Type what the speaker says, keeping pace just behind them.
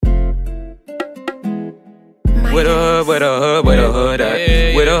hood, where the hood, where the hood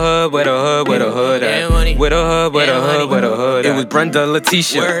at? Where the hood, where the hood, where the hood at? Where the hood, where the hood, where the hood at? It was Brenda,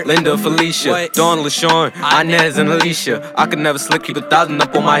 Leticia, Linda, Felicia, Dawn, LaShawn, Inez, and Alicia. I could never slip, keep 1,000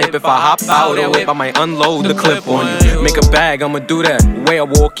 up on my hip. If I hop out the whip, I might unload the clip on you. Make a bag, I'ma do that. The way I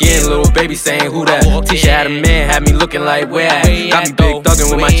walk in, little baby saying who that? Tisha had a man, had me looking like where at? Got me big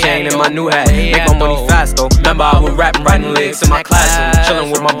thuggin' with my chain and my new hat. Make my money fast though. Remember I was rapping, writing lyrics in my classroom.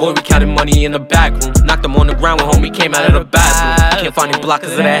 Chillin' with my boy, we counted money in the back room. Knocked him on the ground when homie came out of the bathroom. Can't find his block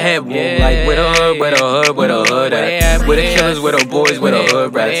 'cause of that head wound. Like where the hood, where the hood, where the hood at? Where the killers, where the boys, where the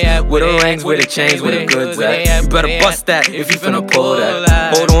hood rats? Where the rings, where the chains, where the goods at? You better bust that if you finna pull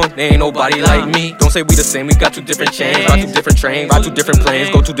that. Hold on, there ain't nobody like me. Don't say we the same, we got 2 different chains. Ride 2 different trains, ride 2 different planes,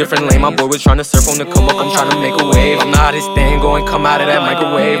 go 2 different lanes. My boy was tryna surf on the come up, I'm tryna make a wave. I'm the hottest thing, go and come out of that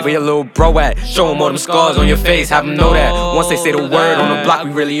microwave. Where your little bro at? Show him all them scars on your face, have him know that. Once they say the word on the block,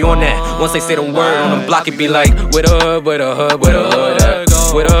 we really on that. Once they say the word on the block, it be like, where the hood, where the hood, where the hood at?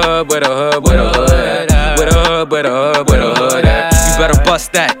 Where the hood, where the hood, where the hood at? Where the hood, where the hood, where the hood at? You better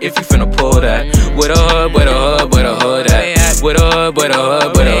bust that if you finna pull that. Where the hood, where the hood, where the hood at? Where the hood, where the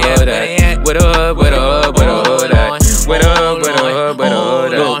hood, where the hood at? Where the hood, where the hood, where the hood at? Where the hood, where the hood, where the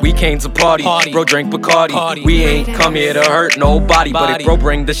hood at? Look, we came to party, bro drank Bacardi. We ain't come here to hurt nobody, but if bro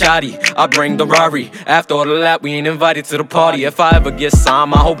bring the shotty, I bring the Rari. After all of that, we ain't invited to the party. If I ever get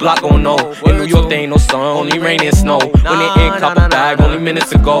signed, my whole block gon' know. In New York, there ain't no sun, only rain and snow. When they ain't cop a bag, only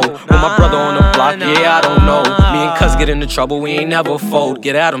minutes ago. With my brother on the block, yeah, I don't know. Me and cuz get into trouble, we ain't never fold.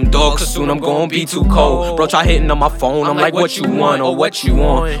 Get at 'em, dog, 'cause soon I'm gon' be too cold. Bro try hitting on my phone, I'm like, what you want or what you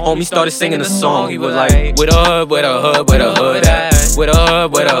want? Homie started singing a song, he was like, where the hood, where the hood, where the hood at? Where the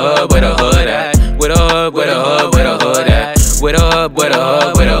hood, where the hood, where the hood at? Where the hood, where the hood, where the hood at? Where the hood, where the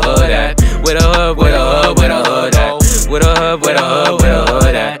hood, where the hood at? Where the hood, where the hood, where the hood at? Where the hood, where the hood, where the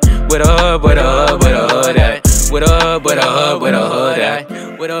hood at? Where the hood, where the hood, where the hood at? Where the hood, where the hood, where the hood at?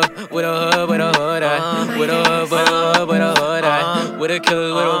 Where the hood, where the hood at? Where the hood, where the hood, where the hood at? Where the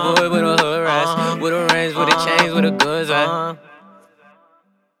killers, where the boys, where the hood rats? Where the rings, where the chains, where the goods at?